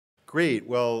Great.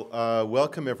 Well,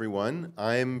 welcome everyone.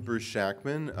 I'm Bruce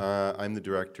Schackman. I'm the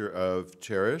director of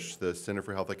CHERISH, the Center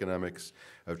for Health Economics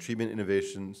of Treatment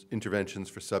Interventions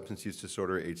for Substance Use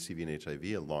Disorder, HCV, and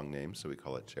HIV, a long name, so we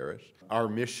call it CHERISH. Our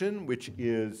mission, which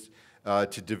is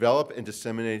to develop and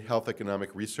disseminate health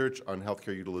economic research on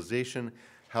healthcare utilization,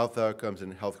 health outcomes,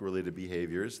 and health-related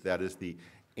behaviors. That is the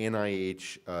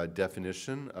NIH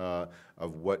definition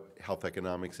of what health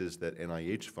economics is that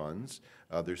NIH funds.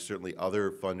 There's certainly other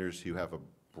funders who have a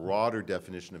broader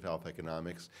definition of health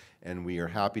economics, and we are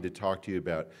happy to talk to you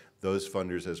about those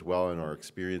funders as well and our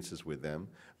experiences with them.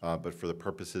 But for the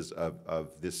purposes of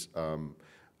this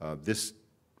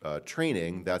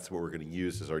training, that's what we're going to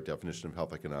use as our definition of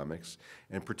health economics.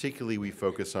 And particularly, we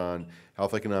focus on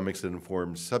health economics that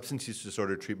informs substance use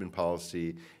disorder treatment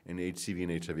policy and HCV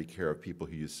and HIV care of people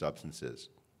who use substances.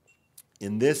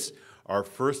 In this, our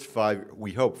first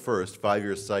we hope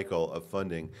five-year cycle of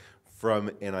funding from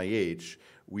NIH,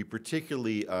 we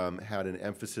particularly had an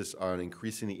emphasis on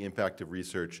increasing the impact of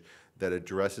research that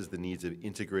addresses the needs of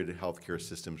integrated healthcare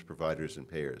systems, providers, and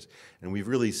payers. And we've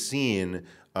really seen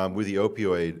with the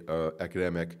opioid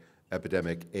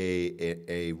epidemic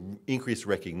a increased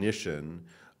recognition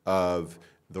of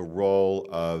the role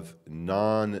of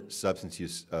non-substance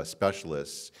use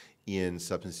specialists in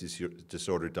substance use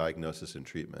disorder diagnosis and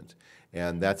treatment.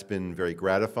 And that's been very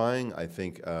gratifying. I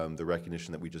think the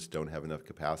recognition that we just don't have enough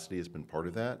capacity has been part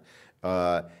of that.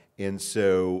 And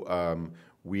so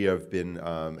we have been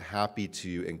happy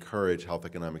to encourage health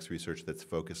economics research that's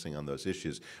focusing on those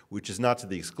issues, which is not to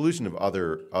the exclusion of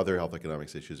other health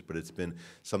economics issues, but it's been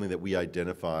something that we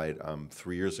identified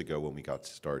 3 years ago when we got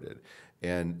started.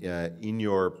 And in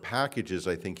your packages,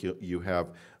 I think you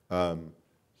have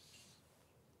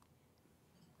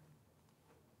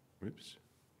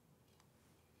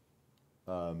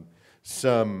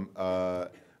some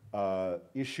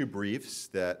issue briefs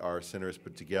that our center has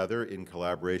put together in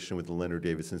collaboration with the Leonard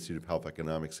Davis Institute of Health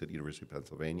Economics at the University of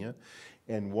Pennsylvania.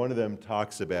 And one of them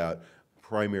talks about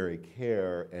primary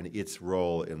care and its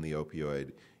role in the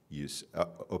opioid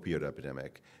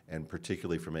epidemic, and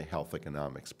particularly from a health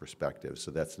economics perspective. So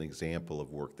that's an example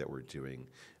of work that we're doing,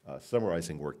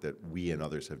 summarizing work that we and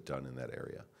others have done in that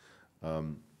area.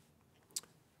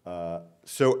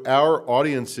 So our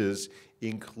audiences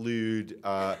include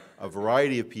a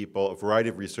variety of people, a variety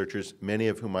of researchers, many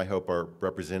of whom I hope are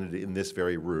represented in this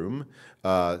very room.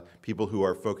 People who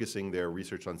are focusing their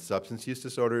research on substance use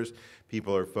disorders,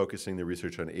 people who are focusing their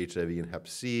research on HIV and Hep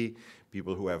C,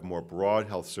 people who have more broad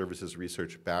health services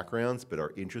research backgrounds but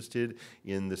are interested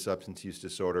in the substance use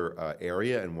disorder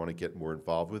area and want to get more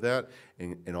involved with that,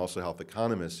 and also health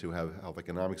economists who have health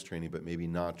economics training but maybe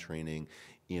not training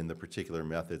in the particular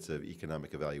methods of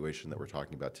economic evaluation that we're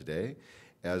talking about today,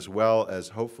 as well as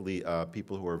hopefully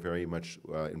people who are very much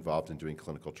involved in doing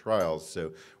clinical trials.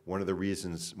 So one of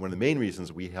the main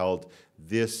reasons we held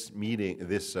this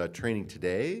training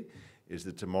today is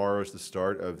that tomorrow is the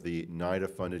start of the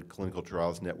NIDA-funded Clinical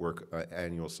Trials Network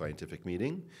annual scientific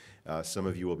meeting. Some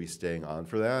of you will be staying on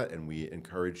for that, and we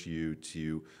encourage you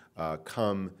to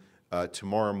come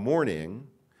tomorrow morning.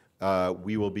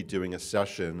 We will be doing a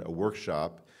session, a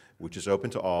workshop, which is open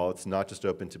to all. It's not just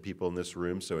open to people in this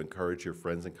room, so encourage your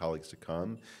friends and colleagues to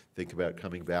come. Think about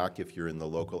coming back if you're in the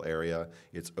local area.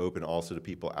 It's open also to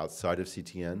people outside of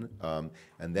CTN.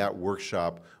 And that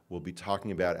workshop will be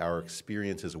talking about our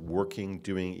experiences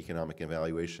doing economic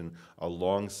evaluation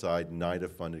alongside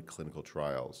NIDA-funded clinical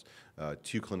trials.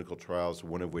 2 clinical trials,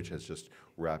 one of which has just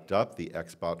wrapped up, the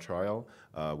XBOT trial,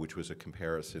 which was a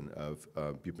comparison of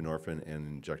buprenorphine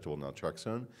and injectable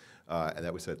naltrexone, and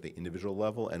that was at the individual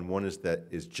level. And one that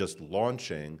is just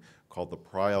launching, called the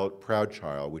PROUD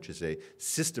trial, which is a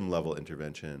system-level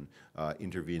intervention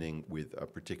intervening with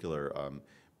particular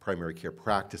primary care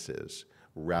practices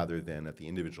rather than at the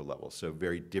individual level. So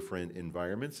very different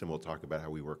environments, and we'll talk about how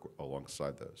we work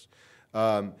alongside those.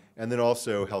 And then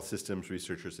also health systems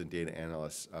researchers and data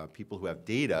analysts, people who have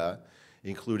data,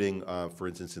 including, for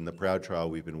instance, in the PROUD trial,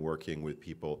 we've been working with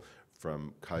people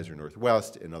from Kaiser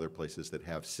Northwest and other places that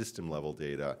have system-level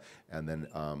data, and then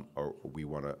we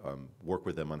want to work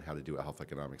with them on how to do health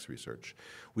economics research.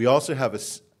 We also have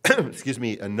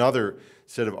another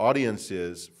set of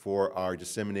audiences for our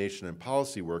dissemination and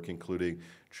policy work, including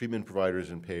treatment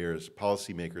providers and payers,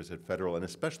 policymakers at federal and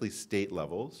especially state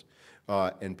levels,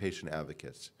 and patient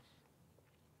advocates.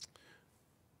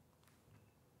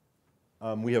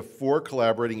 We have 4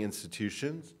 collaborating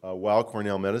institutions. Weill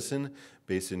Cornell Medicine,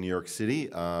 based in New York City,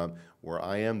 where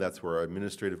I am. That's where our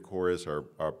administrative core is, our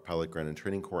pilot grant and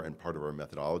training core, and part of our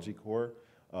methodology core.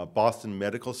 Boston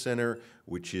Medical Center,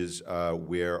 which is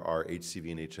where our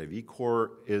HCV and HIV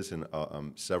core is, and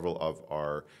several of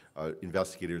our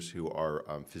investigators who are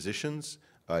physicians,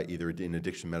 either in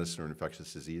addiction medicine or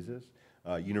infectious diseases.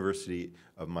 University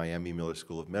of Miami Miller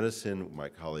School of Medicine, my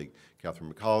colleague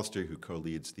Catherine McAllister, who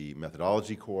co-leads the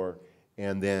methodology core.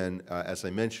 And then, as I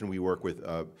mentioned, we work with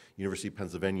University of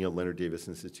Pennsylvania, Leonard Davis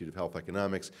Institute of Health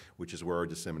Economics, which is where our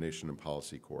dissemination and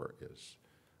policy core is.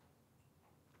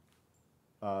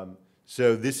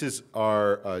 So this is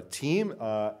our team,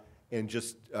 and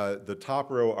just the top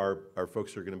row are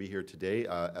folks who are going to be here today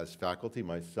as faculty.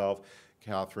 Myself,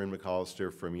 Catherine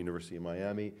McAllister from University of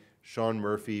Miami, Sean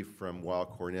Murphy from Weill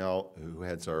Cornell, who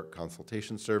heads our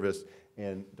consultation service,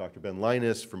 and Dr. Ben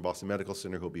Linus from Boston Medical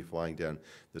Center, who will be flying down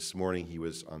this morning. He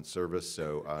was on service,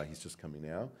 so he's just coming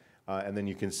now. And then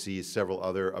you can see several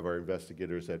other of our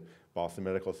investigators at Boston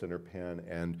Medical Center, Penn,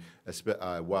 and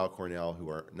Weill Cornell, who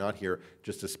are not here.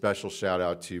 Just a special shout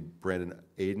out to Brandon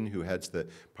Aiden, who heads the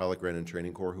Pilot Grant and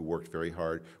Training Corps, who worked very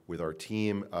hard with our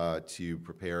team to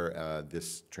prepare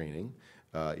this training,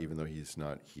 even though he's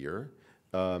not here.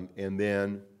 And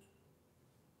then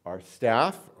our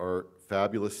staff, our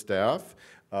fabulous staff.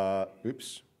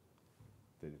 Oops,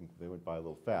 they went by a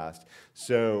little fast.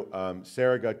 So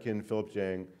Sarah Gutkin, Philip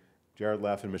Jang, Jared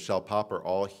Leff, and Michelle Pop are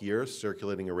all here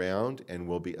circulating around and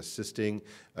will be assisting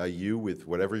you with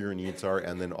whatever your needs are.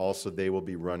 And then also they will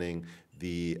be running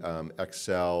the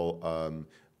Excel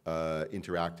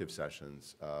interactive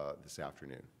sessions this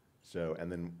afternoon. So,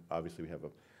 and then obviously we have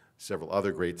several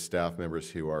other great staff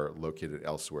members who are located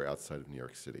elsewhere outside of New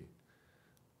York City.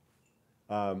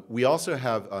 We also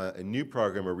have a new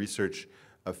program, a research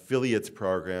affiliates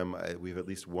program. We have at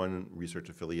least one research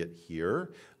affiliate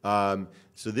here.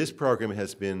 So this program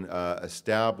has been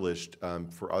established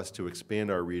for us to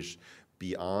expand our reach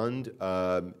beyond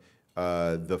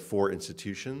the 4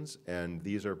 institutions, and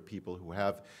these are people who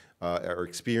have are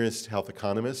experienced health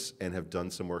economists and have done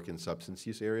some work in substance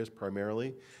use areas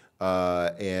primarily,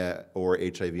 or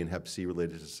HIV and Hep C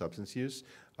related to substance use.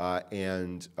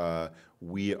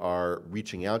 We are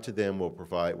reaching out to them. We're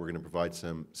going to provide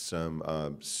some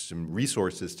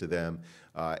resources to them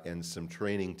and some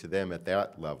training to them at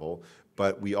that level.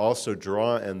 But we also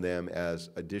draw on them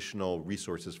as additional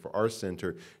resources for our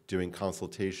center, doing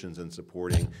consultations and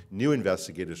supporting new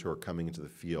investigators who are coming into the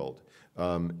field.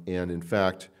 And in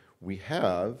fact, we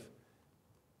have,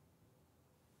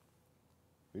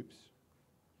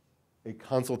 a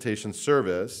consultation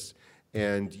service,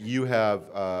 and you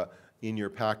have in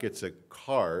your packets a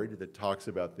card that talks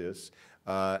about this.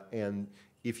 And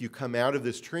if you come out of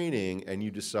this training and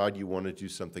you decide you want to do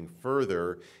something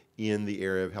further in the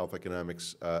area of health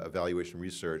economics evaluation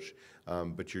research,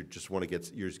 but you're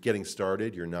getting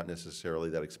started, you're not necessarily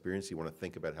that experienced, you want to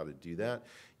think about how to do that,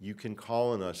 you can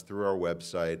call on us through our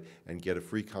website and get a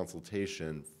free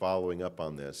consultation following up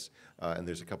on this. And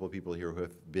there's a couple of people here who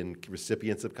have been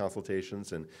recipients of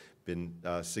consultations and been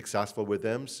successful with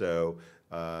them, so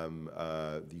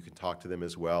you can talk to them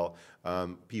as well.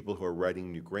 People who are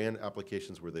writing new grant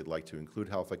applications where they'd like to include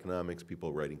health economics,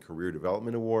 people writing career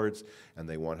development awards, and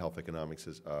they want health economics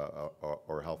as,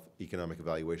 or health economic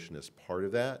evaluation as part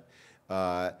of that.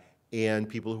 And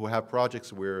people who have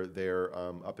projects where they're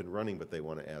up and running, but they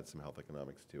want to add some health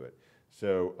economics to it.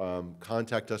 So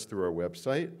contact us through our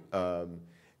website,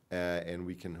 and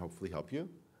we can hopefully help you.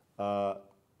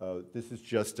 This is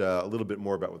just a little bit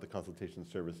more about what the consultation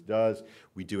service does.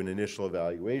 We do an initial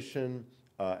evaluation,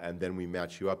 and then we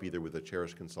match you up either with a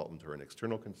CHERISH consultant or an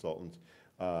external consultant,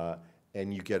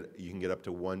 and you can get up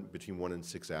to between 1 and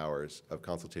 6 hours of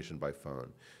consultation by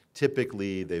phone.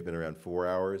 Typically, they've been around 4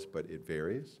 hours, but it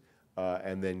varies.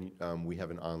 And then we have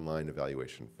an online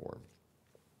evaluation form.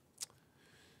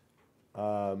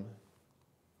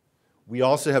 We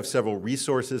also have several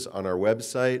resources on our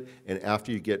website, and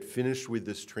after you get finished with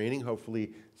this training,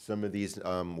 hopefully some of these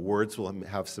words will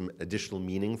have some additional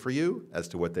meaning for you as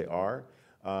to what they are.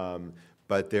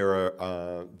 But there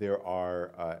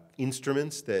are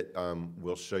instruments that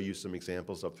will show you some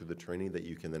examples up through the training that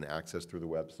you can then access through the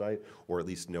website, or at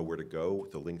least know where to go.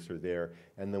 The links are there.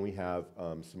 And then we have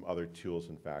some other tools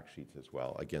and fact sheets as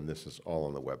well. Again, this is all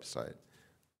on the website.